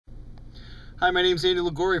Hi, my name is Andy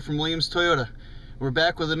Ligori from Williams Toyota. We're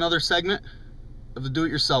back with another segment of the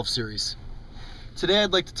Do-It-Yourself series. Today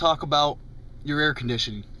I'd like to talk about your air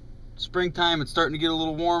conditioning. Springtime, it's starting to get a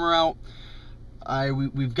little warmer out.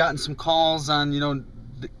 We've gotten some calls on,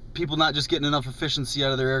 people not just getting enough efficiency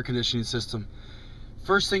out of their air conditioning system.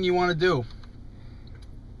 First thing you want to do,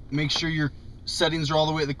 make sure your settings are all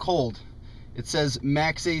the way to the cold. It says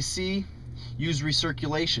max AC, use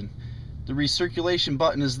recirculation. The recirculation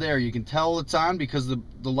button is there. You can tell it's on because the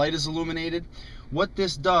light is illuminated. What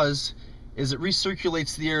this does is it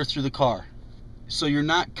recirculates the air through the car. So you're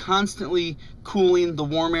not constantly cooling the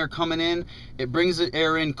warm air coming in. It brings the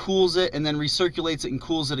air in, cools it, and then recirculates it and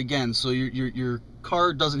cools it again. So your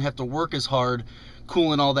car doesn't have to work as hard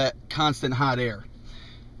cooling all that constant hot air.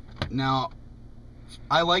 Now,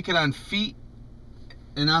 I like it on feet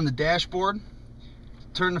and on the dashboard.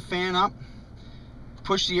 Turn the fan up.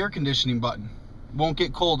 Push the air conditioning button. It won't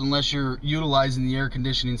get cold unless you're utilizing the air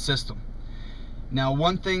conditioning system. Now,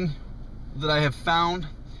 one thing that I have found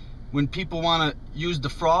when people want to use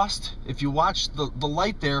defrost, if you watch the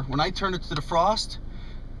light there, when I turn it to defrost,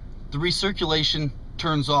 the recirculation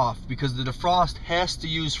turns off because the defrost has to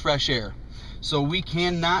use fresh air. So we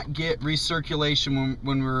cannot get recirculation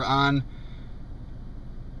when we're on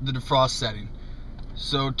the defrost setting.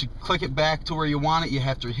 So to click it back to where you want it, you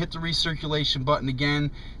have to hit the recirculation button again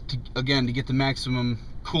to get the maximum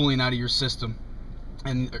cooling out of your system.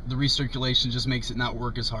 And the recirculation just makes it not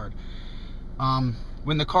work as hard.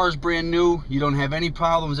 When the car is brand new, you don't have any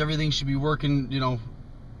problems. Everything should be working,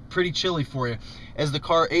 pretty chilly for you. As the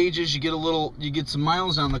car ages, you get some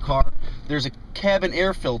miles on the car. There's a cabin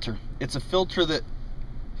air filter. It's a HEPA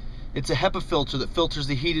filter that filters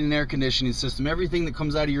the heating and air conditioning system. Everything that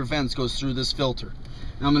comes out of your vents goes through this filter.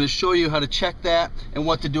 Now I'm going to show you how to check that and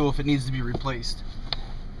what to do if it needs to be replaced.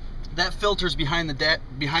 That filter's behind the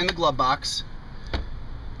glove box.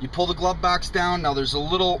 You pull the glove box down. Now there's a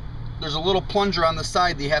little plunger on the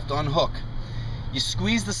side that you have to unhook. You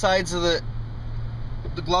squeeze the sides of the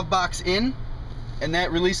glove box in, and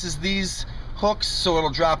that releases these hooks, so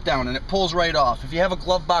it'll drop down and it pulls right off. If you have a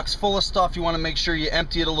glove box full of stuff, you want to make sure you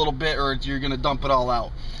empty it a little bit or you're going to dump it all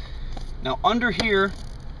out. Now under here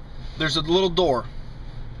there's a little door.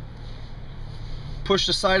 Push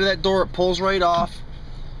the side of that door, it pulls right off.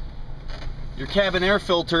 Your cabin air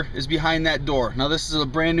filter is behind that door. Now this is a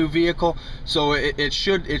brand new vehicle, so it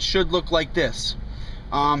should look like this.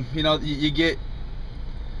 You get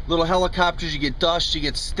little helicopters, you get dust, you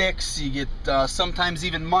get sticks, you get sometimes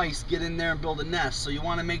even mice get in there and build a nest. So you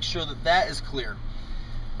want to make sure that that is clear.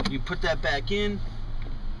 You put that back in.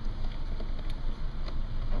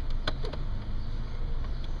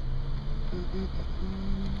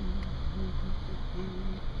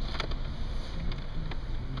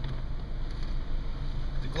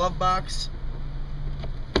 The glove box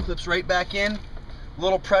clips right back in. A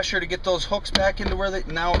little pressure to get those hooks back into where they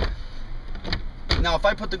Now if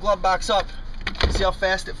I put the glove box up, see how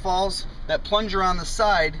fast it falls? That plunger on the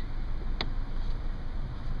side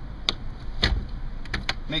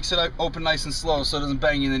makes it open nice and slow so it doesn't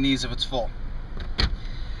bang you in the knees if it's full.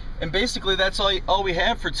 And basically that's all we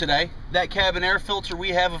have for today. That cabin air filter we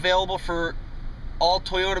have available for all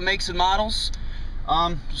Toyota makes and models.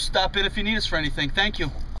 Stop in if you need us for anything. Thank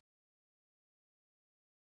you.